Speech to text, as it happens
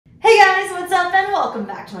welcome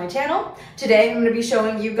back to my channel. Today I'm going to be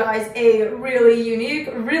showing you guys a really unique,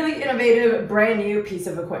 really innovative, brand new piece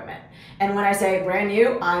of equipment. And when I say brand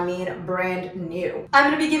new, I mean brand new. I'm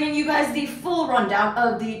going to be giving you guys the full rundown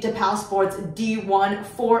of the Dapowsports D1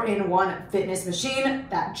 4-in-1 fitness machine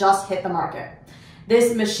that just hit the market.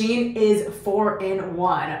 This machine is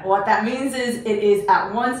 4-in-1. What that means is it is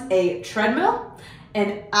at once a treadmill,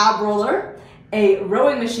 an ab roller, a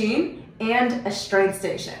rowing machine, and a strength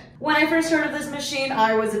station. When I first heard of this machine,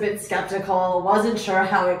 I was a bit skeptical, wasn't sure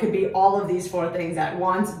how it could be all of these four things at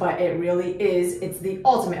once, but it really is. It's the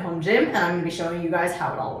ultimate home gym, and I'm gonna be showing you guys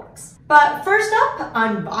how it all works. But first up,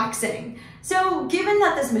 unboxing. So given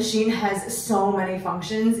that this machine has so many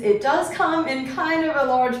functions, it does come in kind of a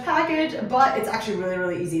large package, but it's actually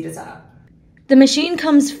really easy to set up. The machine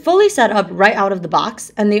comes fully set up right out of the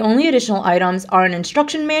box, and the only additional items are an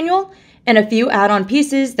instruction manual and a few add-on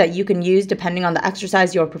pieces that you can use depending on the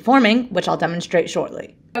exercise you're performing, which I'll demonstrate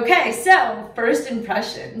shortly. Okay, so first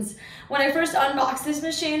impressions. When I first unboxed this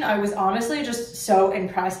machine, I was honestly just so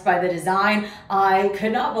impressed by the design. I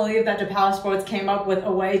could not believe that Dapowsports came up with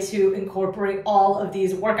a way to incorporate all of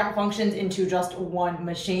these workout functions into just one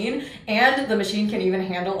machine, and the machine can even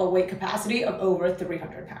handle a weight capacity of over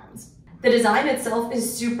 300 pounds. The design itself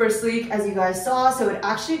is super sleek, as you guys saw, so it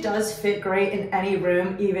actually does fit great in any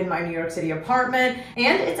room, even my New York City apartment,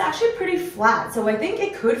 and it's actually pretty flat, so I think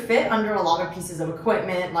it could fit under a lot of pieces of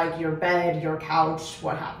equipment, like your bed, your couch,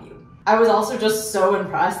 what have you. I was also just so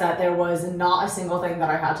impressed that there was not a single thing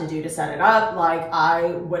that I had to do to set it up. Like, I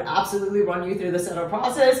would absolutely run you through the setup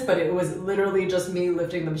process, but it was literally just me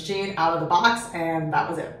lifting the machine out of the box, and that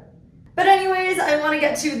was it. But anyways, I want to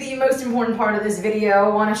get to the most important part of this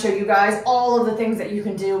video. I want to show you guys all of the things that you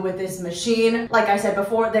can do with this machine. Like I said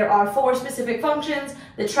before, there are 4 specific functions: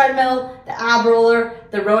 the treadmill, the ab roller,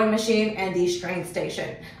 the rowing machine, and the strength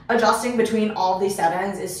station. Adjusting between all these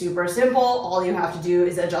settings is super simple. All you have to do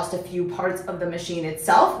is adjust a few parts of the machine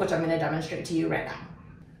itself, which I'm going to demonstrate to you right now.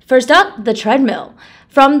 First up, the treadmill.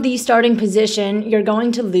 From the starting position, you're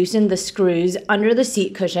going to loosen the screws under the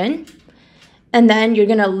seat cushion. And then you're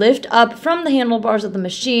gonna lift up from the handlebars of the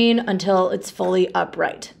machine until it's fully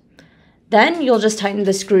upright. Then you'll just tighten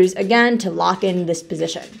the screws again to lock in this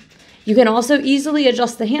position. You can also easily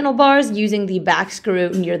adjust the handlebars using the back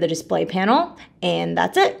screw near the display panel, and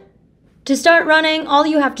that's it. To start running, all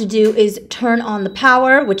you have to do is turn on the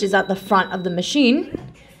power, which is at the front of the machine.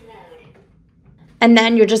 And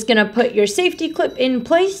then you're just gonna put your safety clip in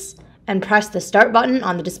place and press the start button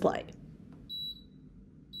on the display.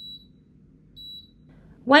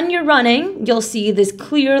 When you're running, you'll see this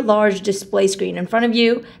clear, large display screen in front of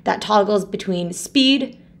you that toggles between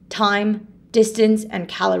speed, time, distance, and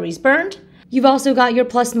calories burned. You've also got your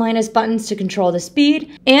plus/minus buttons to control the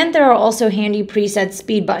speed, and there are also handy preset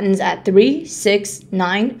speed buttons at 3, 6,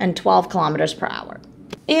 9, and 12 kilometers per hour.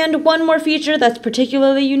 And one more feature that's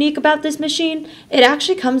particularly unique about this machine, it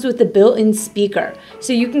actually comes with a built-in speaker,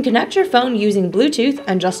 so you can connect your phone using Bluetooth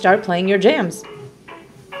and just start playing your jams.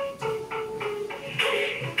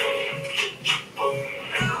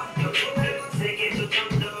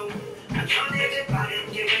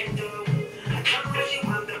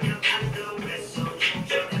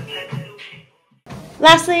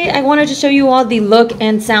 Lastly, I wanted to show you all the look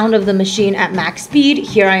and sound of the machine at max speed.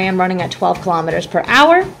 Here I am running at 12 kilometers per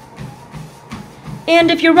hour. And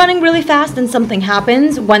if you're running really fast and something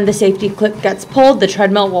happens, when the safety clip gets pulled, the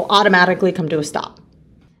treadmill will automatically come to a stop.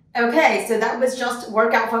 Okay, so that was just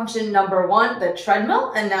workout function number 1, the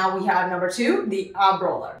treadmill, and now we have number 2, the ab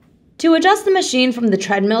roller. To adjust the machine from the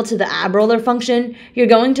treadmill to the ab roller function, you're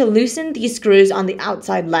going to loosen these screws on the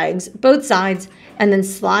outside legs, both sides, and then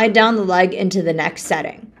slide down the leg into the next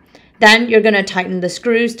setting. Then you're going to tighten the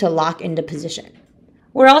screws to lock into position.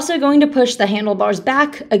 We're also going to push the handlebars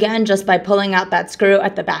back, again just by pulling out that screw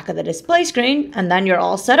at the back of the display screen, and then you're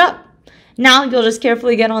all set up. Now you'll just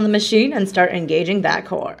carefully get on the machine and start engaging that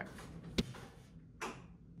core.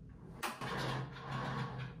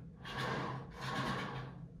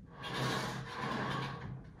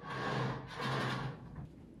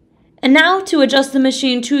 And now to adjust the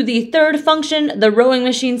machine to the third function, the rowing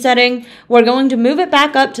machine setting, we're going to move it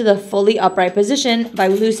back up to the fully upright position by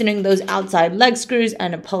loosening those outside leg screws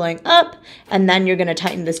and pulling up, and then you're going to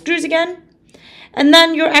tighten the screws again. And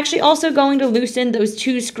then you're actually also going to loosen those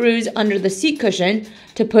 2 screws under the seat cushion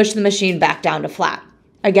to push the machine back down to flat.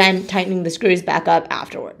 Again, tightening the screws back up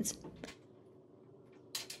afterwards.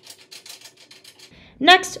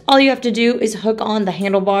 Next, all you have to do is hook on the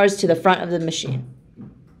handlebars to the front of the machine.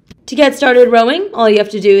 To get started rowing, all you have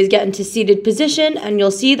to do is get into seated position, and you'll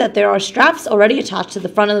see that there are straps already attached to the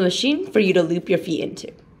front of the machine for you to loop your feet into.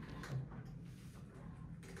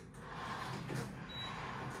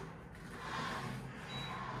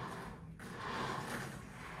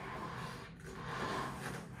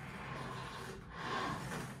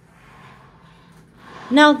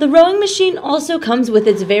 Now, the rowing machine also comes with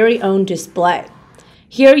its very own display.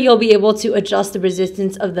 Here, you'll be able to adjust the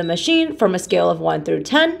resistance of the machine from a scale of 1 through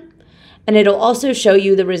 10, and it'll also show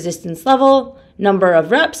you the resistance level, number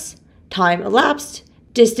of reps, time elapsed,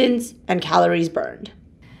 distance, and calories burned.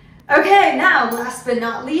 Okay, now last but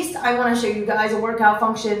not least, I want to show you guys a workout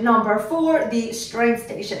function number 4, the strength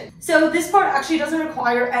station. So this part actually doesn't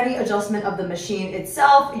require any adjustment of the machine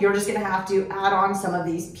itself. You're just going to have to add on some of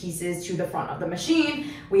these pieces to the front of the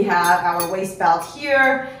machine. We have our waist belt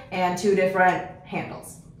here and 2 different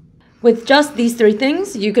handles. With just these 3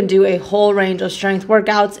 things, you can do a whole range of strength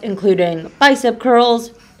workouts, including bicep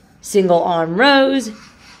curls, single arm rows,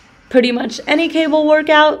 pretty much any cable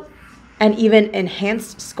workout, and even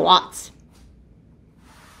enhanced squats.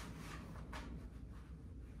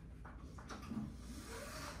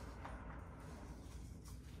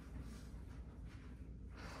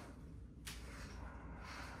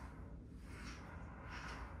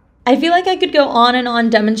 I feel like I could go on and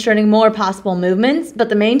on demonstrating more possible movements, but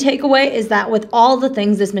the main takeaway is that with all the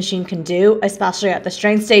things this machine can do, especially at the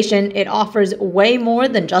strength station, it offers way more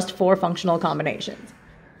than just 4 functional combinations.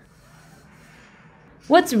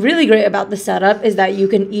 What's really great about the setup is that you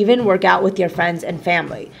can even work out with your friends and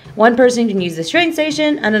family. One person can use the strength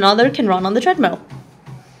station and another can run on the treadmill.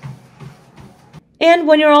 And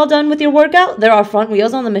when you're all done with your workout, there are front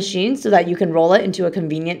wheels on the machine so that you can roll it into a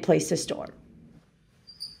convenient place to store.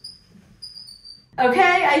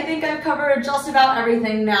 Okay, I think I've covered just about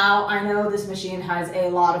everything now. I know this machine has a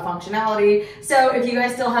lot of functionality, so if you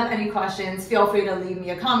guys still have any questions, feel free to leave me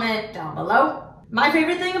a comment down below. My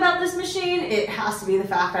favorite thing about this machine, it has to be the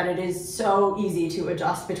fact that it is so easy to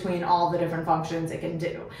adjust between all the different functions it can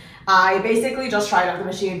do. I basically just tried out the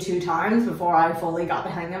machine 2 times before I fully got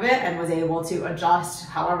the hang of it and was able to adjust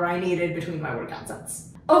however I needed between my workout sets.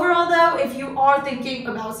 Overall though, if you are thinking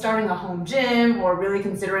about starting a home gym or really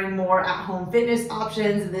considering more at-home fitness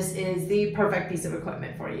options, this is the perfect piece of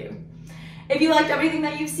equipment for you. If you liked everything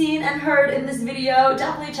that you've seen and heard in this video,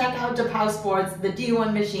 definitely check out Dapowsports, the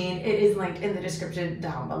D1 machine. It is linked in the description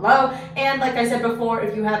down below. And like I said before,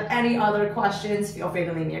 if you have any other questions, feel free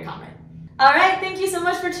to leave me a comment. All right, thank you so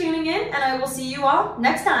much for tuning in, and I will see you all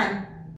next time.